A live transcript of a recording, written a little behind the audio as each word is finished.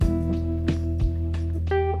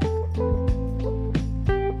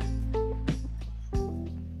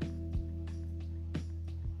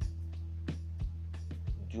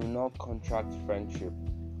contract friendship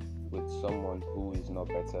with someone who is not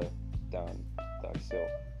better than thyself?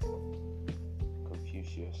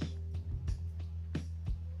 Confucius.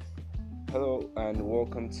 Hello and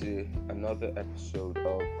welcome to another episode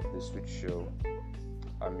of The Switch Show.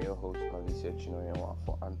 I'm your host, Malicia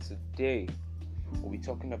Chinoyewafo, and today we'll be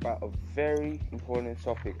talking about a very important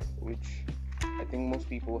topic which I think most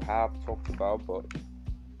people have talked about, but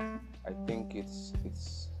I think it's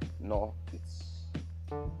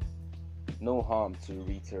no harm to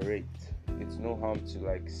reiterate. It's no harm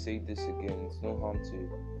to say this again. It's no harm to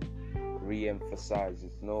re-emphasize.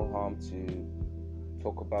 It's no harm to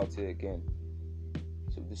talk about it again.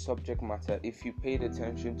 So the subject matter, if you paid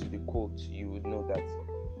attention to the quote, you would know that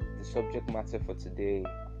the subject matter for today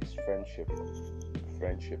is friendship.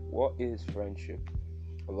 Friendship. What is friendship?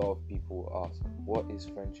 A lot of people ask, what is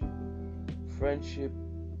friendship? Friendship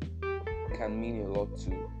can mean a lot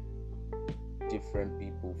to different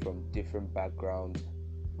people from different backgrounds,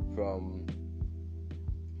 from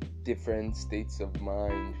different states of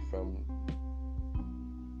mind, from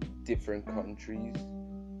different countries.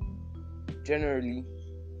 Generally,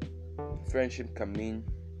 friendship can mean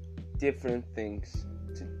different things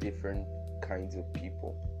to different kinds of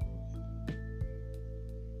people.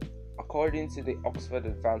 According to the Oxford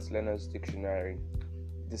Advanced Learners Dictionary,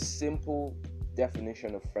 the simple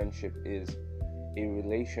definition of friendship is a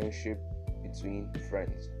relationship between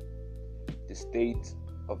friends. The state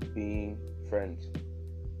of being friends.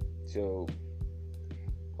 So,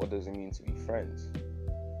 what does it mean to be friends?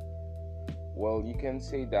 Well, you can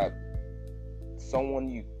say that someone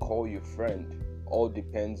you call your friend all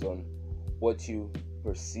depends on what you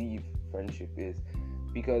perceive friendship is,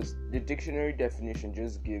 because the dictionary definition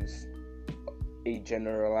just gives a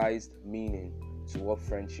generalized meaning to what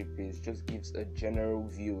friendship is, just gives a general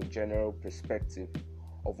view, a general perspective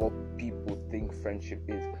of what people think friendship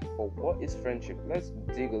is. But what is friendship? Let's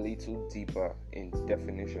dig a little deeper in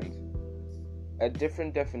definitions. A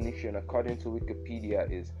different definition, according to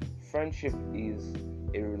Wikipedia, is friendship is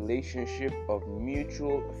a relationship of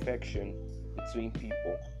mutual affection between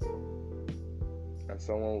people. And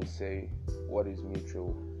someone will say, what is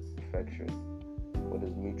mutual affection? What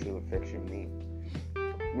does mutual affection mean?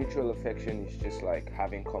 Mutual affection is just like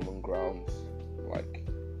having common grounds, like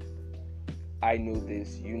I know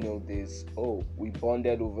this, you know this, oh, we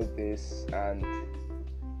bonded over this, and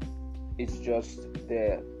it's just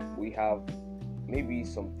there. We have maybe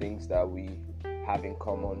some things that we have in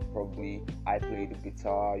common. Probably I play the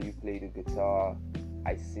guitar, you play the guitar,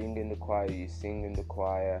 I sing in the choir, you sing in the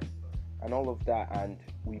choir, and all of that, and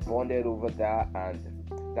we bonded over that, and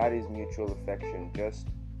that is mutual affection. Just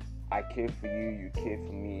I care for you, you care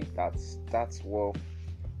for me. That's what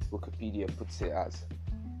Wikipedia puts it as.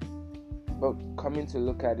 But coming to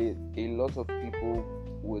look at it, a lot of people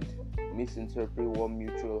would misinterpret what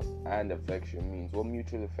mutual and affection means, what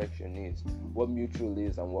mutual affection is, what mutual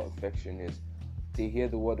is, and what affection is. They hear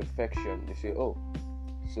the word affection, they say, oh,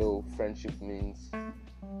 so friendship means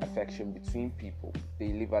affection between people.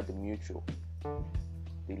 They live at the mutual.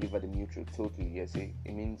 They live at the mutual totally. Yes, it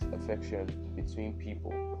means affection between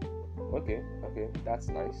people. Okay, that's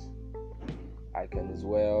nice. I can as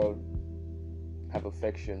well have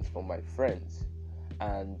affections for my friends,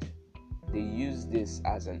 and they use this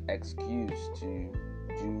as an excuse to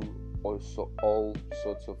do also all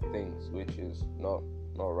sorts of things, which is not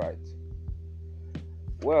right.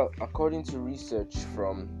 Well, according to research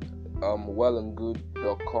from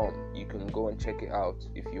wellandgood.com, you can go and check it out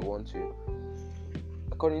if you want to.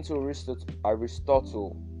 According to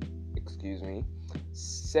Aristotle,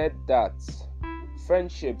 said that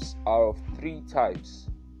friendships are of three types,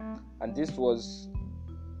 and this was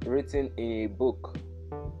written in a book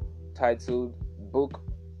titled Book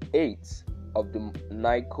 8 of the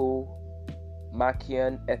Nicomachean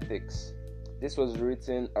Ethics. This was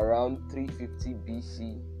written around 350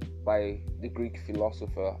 BC by the Greek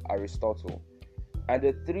philosopher Aristotle. And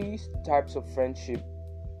the three types of friendship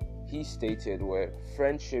he stated were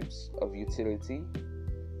friendships of utility,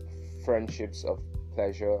 friendships of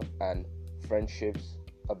pleasure, and friendships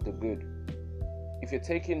of the good. If you're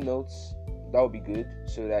taking notes, that would be good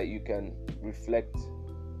so that you can reflect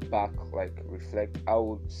back, I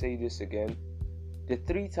will say this again. The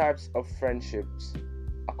three types of friendships,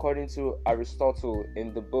 according to Aristotle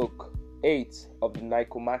in the book 8 of the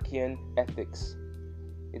Nicomachean Ethics,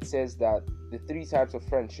 it says that the three types of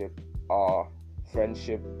friendship are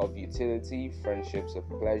friendship of utility, friendships of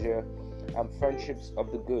pleasure, and friendships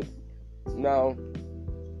of the good. Now,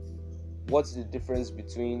 what's the difference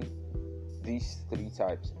between these three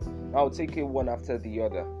types? I'll take it one after the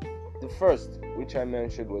other. The first, which I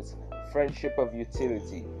mentioned, was friendship of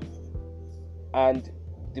utility. And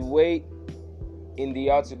the way in the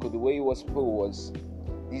article, the way it was put was,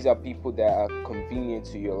 these are people that are convenient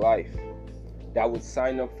to your life, that would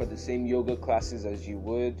sign up for the same yoga classes as you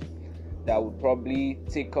would, that would probably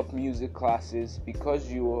take up music classes because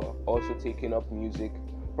you are also taking up music.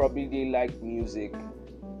 Probably they like music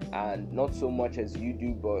and not so much as you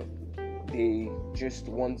do, but they just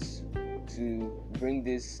want to bring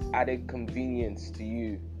this added convenience to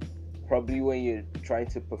you. Probably when you're trying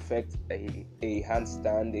to perfect a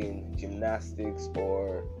handstand in gymnastics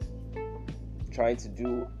or trying to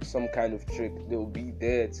do some kind of trick, they'll be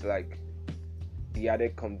there to like the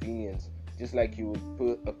added convenience. Just like you would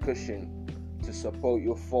put a cushion to support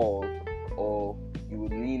your fall, or you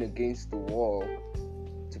would lean against the wall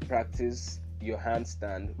to practice your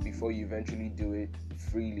handstand before you eventually do it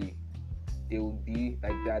freely. They would be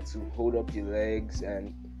like that to hold up your legs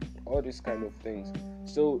and all these kind of things.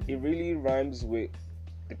 So it really rhymes with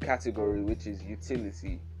the category, which is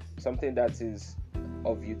utility. Something that is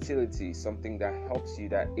of utility, something that helps you,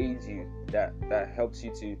 that aids you, that helps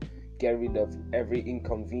you to get rid of every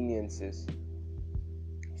inconveniences.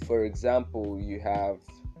 For example, you have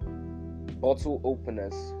bottle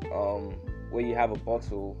openers, where you have a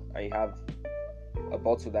bottle and you have a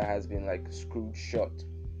bottle that has been like screwed shut.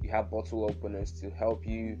 You have bottle openers to help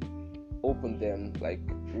you open them, like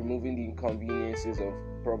removing the inconveniences of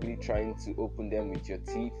probably trying to open them with your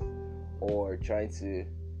teeth or trying to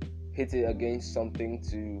hit it against something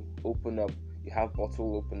to open up. You have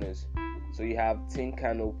bottle openers. So you have tin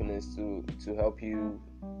can openers to help you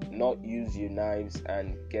not use your knives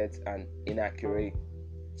and get an inaccurate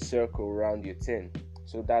circle around your tin.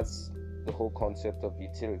 So that's the whole concept of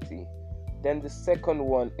utility. Then the second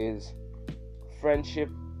one is friendship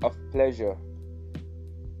of pleasure.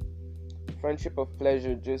 Friendship of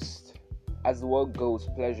pleasure, just as the word goes,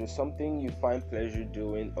 pleasure, something you find pleasure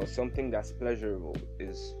doing or something that's pleasurable,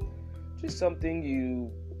 is just something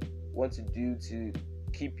you want to do to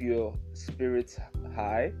keep your spirits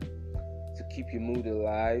high, to keep your mood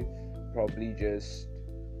alive. Probably just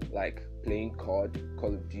like playing Call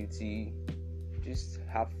of Duty, just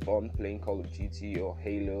have fun playing Call of Duty or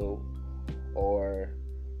Halo, or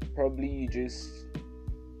probably you just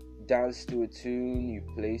dance to a tune, you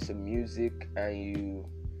play some music and you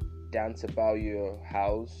dance about your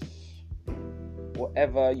house.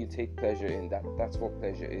 Whatever you take pleasure in, that's what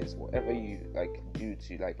pleasure is. Whatever you like do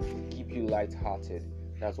to like keep you light-hearted,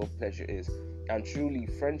 that's what pleasure is. And truly,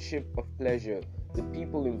 friendship of pleasure, the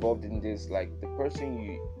people involved in this, like the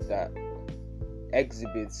person that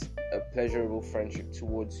exhibits a pleasurable friendship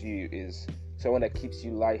towards you, is someone that keeps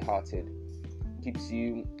you light-hearted, keeps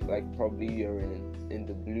you like, probably you're in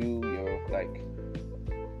the blue,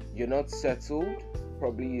 you're not settled,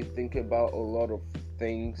 probably you think about a lot of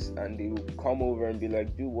things, and they will come over and be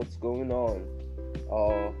like, dude, what's going on?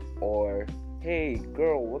 Or hey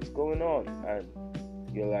girl, what's going on? And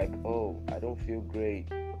you're like, oh, I don't feel great,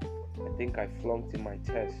 I think I flunked in my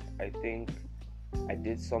test, I think I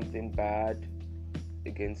did something bad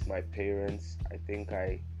against my parents, I think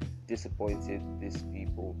I disappointed these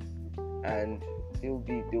people. And they'll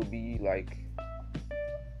be like,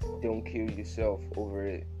 don't kill yourself over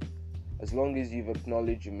it. As long as you've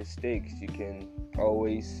acknowledged your mistakes, you can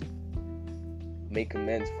always make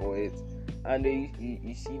amends for it. And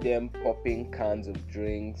you see them popping cans of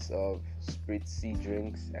drinks, of spritzy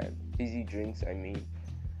drinks and fizzy drinks,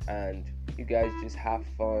 and you guys just have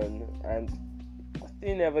fun, and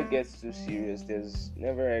nothing ever gets too serious. There's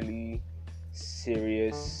never any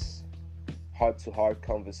serious heart-to-heart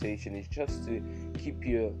conversation. It's just to keep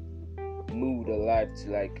your mood alive,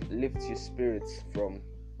 to like lift your spirits from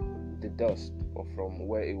the dust, or from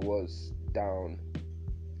where it was down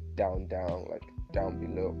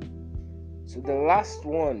below. So the last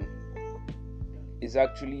one is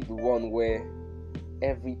actually the one where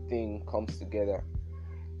everything comes together.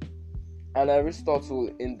 And Aristotle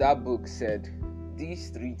in that book said these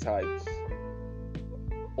three types,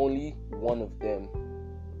 only one of them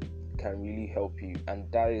can really help you,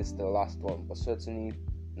 and that is the last one, but certainly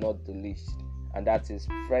not the least, and that is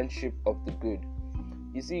friendship of the good.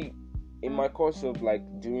 You see, in my course of like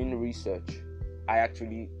doing research, I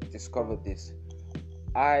actually discovered this.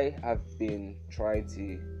 I have been trying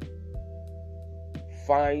to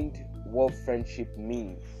find what friendship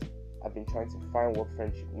means. I've been trying to find what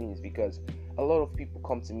friendship means, because a lot of people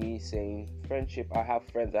come to me saying, friendship, I have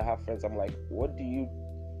friends. I'm like, what do you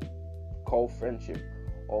call friendship?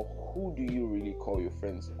 Or who do you really call your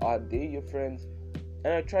friends? Are they your friends?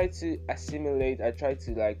 And I try to assimilate, I try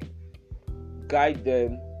to like guide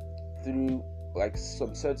them through like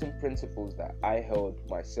some certain principles that I held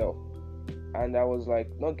myself. And I was like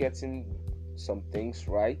not getting some things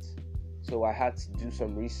right. So I had to do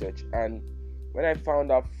some research, and when I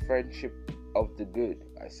found out friendship of the good,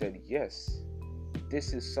 I said, yes,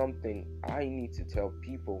 this is something I need to tell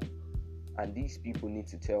people, and these people need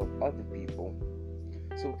to tell other people.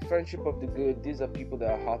 So friendship of the good, these are people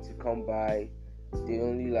that are hard to come by. They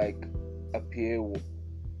only appear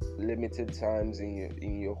limited times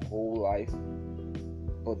in your whole life,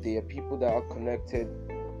 but they are people that are connected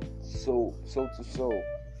soul to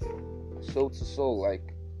soul.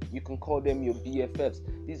 Like, you can call them your BFFs.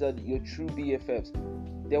 These are your true BFFs.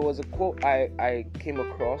 There was a quote I came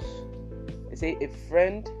across. It say, a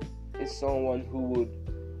friend is someone who would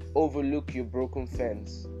overlook your broken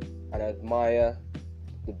fence and admire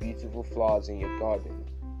the beautiful flowers in your garden.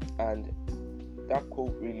 And that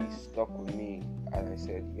quote really stuck with me, and I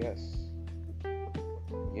said, yes,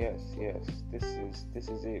 this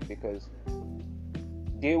is it. Because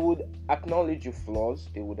they would acknowledge your flaws,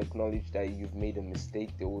 they would acknowledge that you've made a mistake,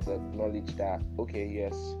 they would acknowledge that, okay,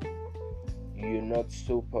 yes, you're not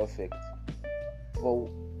so perfect, but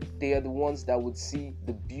they are the ones that would see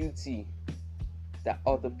the beauty that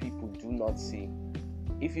other people do not see.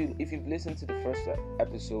 If you've listened to the first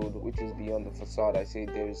episode, which is Beyond the Facade, I say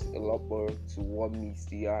there's a lot more to what meets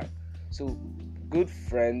the eye. So good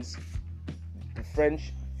friends, the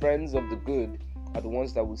friends of the good, are the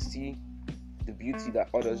ones that will see the beauty that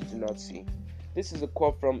others do not see. This is a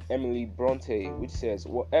quote from Emily Bronte, which says,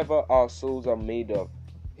 whatever our souls are made of,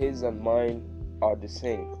 his and mine are the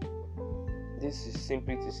same. This is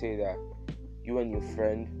simply to say that you and your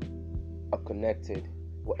friend are connected.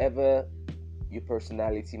 Whatever your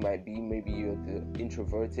personality might be, maybe you're the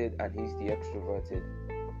introverted and he's the extroverted.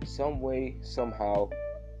 Some way, somehow,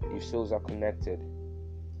 your souls are connected.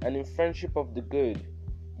 And in friendship of the good,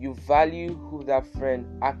 you value who that friend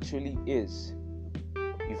actually is.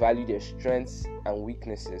 You value their strengths and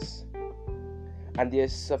weaknesses. And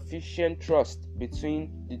there's sufficient trust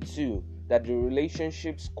between the two that the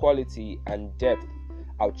relationship's quality and depth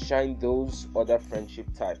outshine those other friendship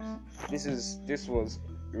types. This was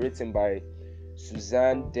written by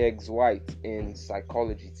Suzanne Deggs White in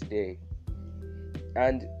Psychology Today.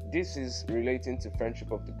 And this is relating to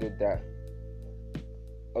friendship of the good, that,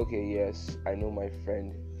 okay, yes, I know my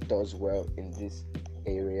friend does well in this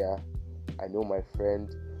area. I know my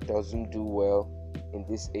friend doesn't do well in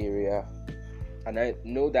this area. And I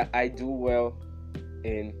know that I do well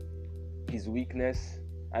in his weakness,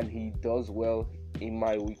 and he does well in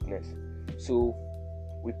my weakness. So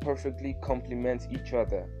we perfectly complement each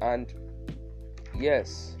other. And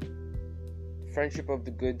yes, friendship of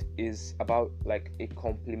the good is about like a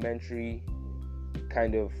complementary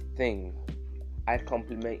kind of thing. I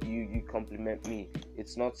compliment you, you compliment me.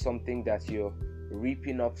 It's not something that you're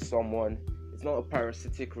reaping off someone. It's not a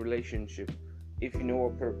parasitic relationship. If you know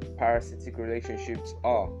what parasitic relationships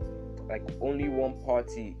are, like only one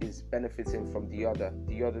party is benefiting from the other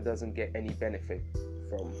doesn't get any benefit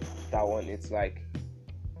from that one. It's like,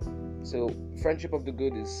 so friendship of the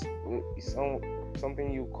good is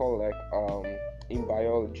something you call like in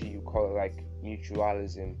biology you call it like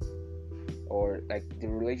mutualism, or like the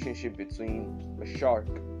relationship between a shark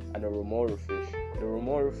and a Remora fish. The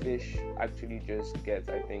Remora fish actually just gets,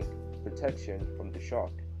 I think, protection from the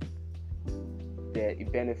shark.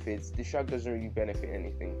 It benefits, the shark doesn't really benefit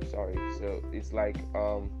anything, sorry. So it's like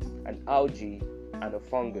an algae and a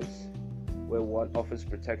fungus, where one offers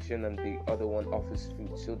protection and the other one offers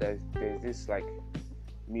food. So there's this like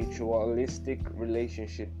mutualistic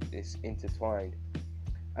relationship is intertwined.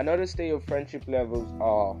 Another state of friendship levels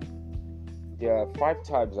are, there are 5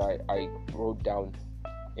 types I wrote down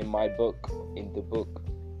in my book, in the book.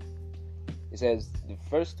 It says the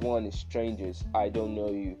first one is strangers. I don't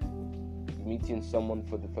know you. You're meeting someone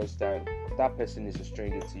for the first time. That person is a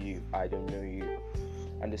stranger to you. I don't know you.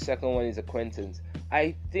 And the second one is acquaintance.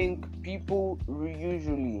 I think people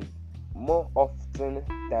usually, more often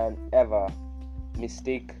than ever,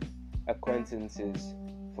 mistake acquaintances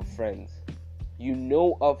for friends. You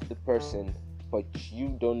know of the person, but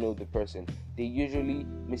you don't know the person. They usually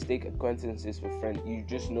mistake acquaintances for friends. You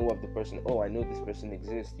just know of the person. Oh, I know this person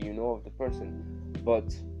exists. You know of the person,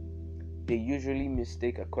 but they usually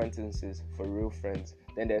mistake acquaintances for real friends.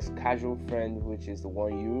 Then there's casual friend, which is the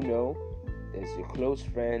one you know. There's your close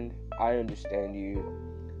friend, I understand you.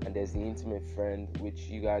 And there's the intimate friend, which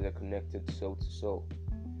you guys are connected soul to soul.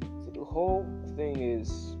 So the whole thing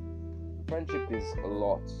is, friendship is a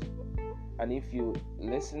lot. And if you're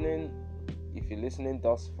listening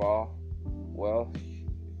thus far, well,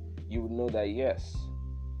 you would know that yes,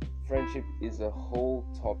 friendship is a whole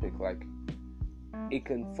topic. Like, it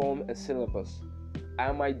can form a syllabus.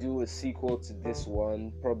 I might do a sequel to this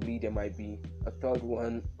one. Probably there might be a third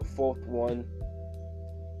one, a fourth one,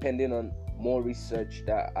 depending on more research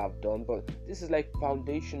that I've done. But this is like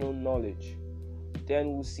foundational knowledge.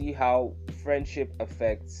 Then we'll see how friendship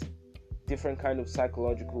affects different kind of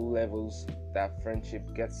psychological levels that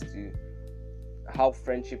friendship gets to, how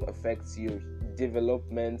friendship affects your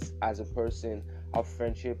development as a person, how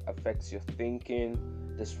friendship affects your thinking,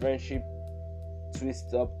 does friendship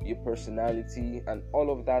twist up your personality, and all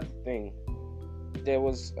of that thing.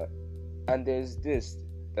 There's this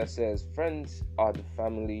that says friends are the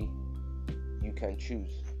family you can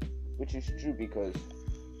choose, which is true because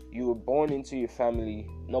you were born into your family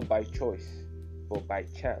not by choice but by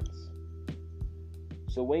chance.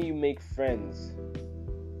 So when you make friends,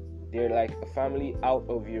 they're like a family out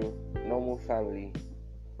of your normal family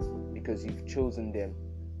because you've chosen them.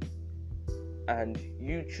 And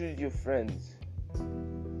you choose your friends.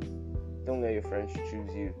 Don't let your friends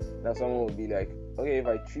choose you. Now someone will be like, okay, if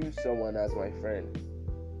I choose someone as my friend,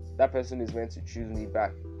 that person is meant to choose me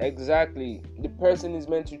back. Exactly. The person is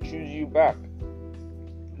meant to choose you back.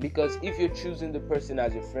 Because if you're choosing the person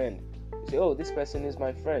as your friend, you say, oh, this person is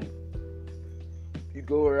my friend. You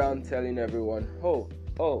go around telling everyone, oh,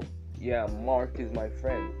 yeah, Mark is my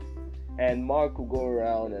friend. And Mark will go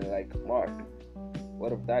around and like, Mark,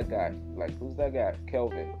 what of that guy? Like, who's that guy?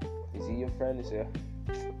 Kelvin. Is he your friend? You say,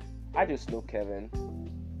 I just know Kevin.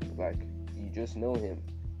 Like, you just know him,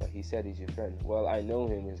 but he said he's your friend. Well, I know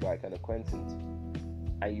him. He's like an acquaintance,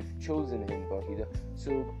 and you've chosen him, but he.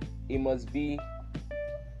 So it must be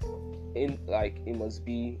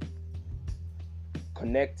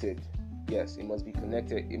connected. Yes, it must be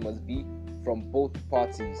connected. It must be from both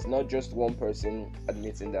parties, not just one person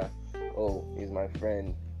admitting that, oh, he's my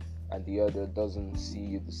friend, and the other doesn't see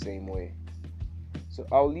you the same way. So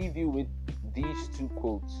I'll leave you with these two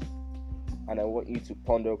quotes, and I want you to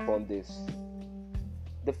ponder upon this.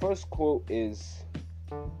 The first quote is,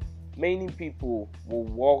 many people will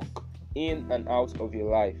walk in and out of your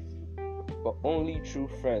life, but only true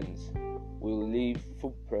friends will leave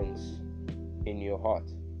footprints in your heart.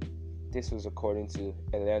 This was according to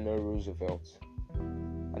Eleanor Roosevelt.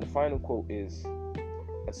 And the final quote is,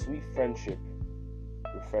 a sweet friendship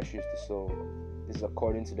refreshes the soul. This is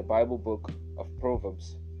according to the Bible book of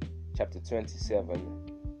Proverbs, chapter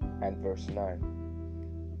 27 and verse 9.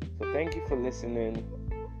 So thank you for listening.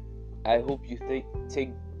 I hope you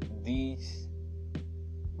take these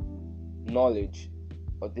knowledge,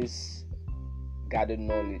 or this gathered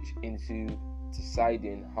knowledge, into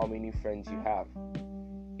deciding how many friends you have.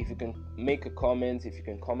 If you can make a comment, if you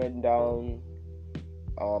can comment down,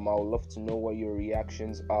 I would love to know what your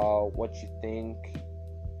reactions are, what you think,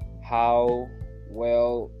 how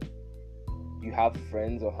well you have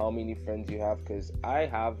friends, or how many friends you have, because I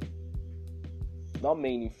have not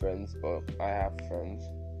many friends, but I have friends.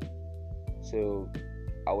 So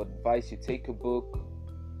I would advise you take a book,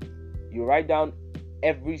 you write down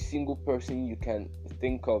every single person you can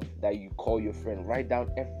think of that you call your friend. Write down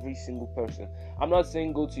every single person. I'm not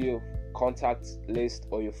saying go to your contact list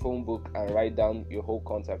or your phone book and write down your whole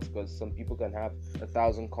contacts, because some people can have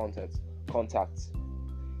 1,000 contacts.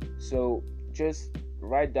 So just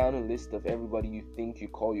write down a list of everybody you think you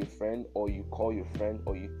call your friend, or you call your friend,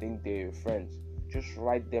 or you think they're your friends. Just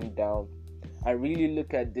write them down and really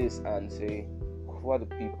look at this and say, who are the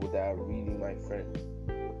people that are really my friends?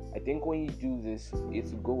 I think when you do this,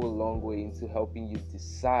 it will go a long way into helping you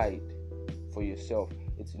decide for yourself.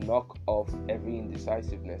 It's knock off every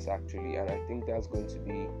indecisiveness, actually, and I think that's going to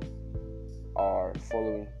be our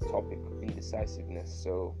following topic, indecisiveness.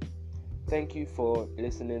 So thank you for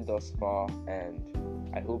listening thus far,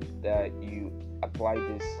 and I hope that you apply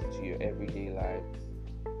this to your everyday life.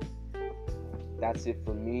 That's it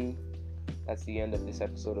from me. That's the end of this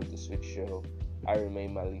episode of The Switch Show. I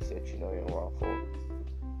remain Malisa Chinoy Nwafo.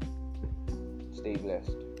 Stay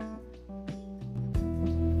blessed.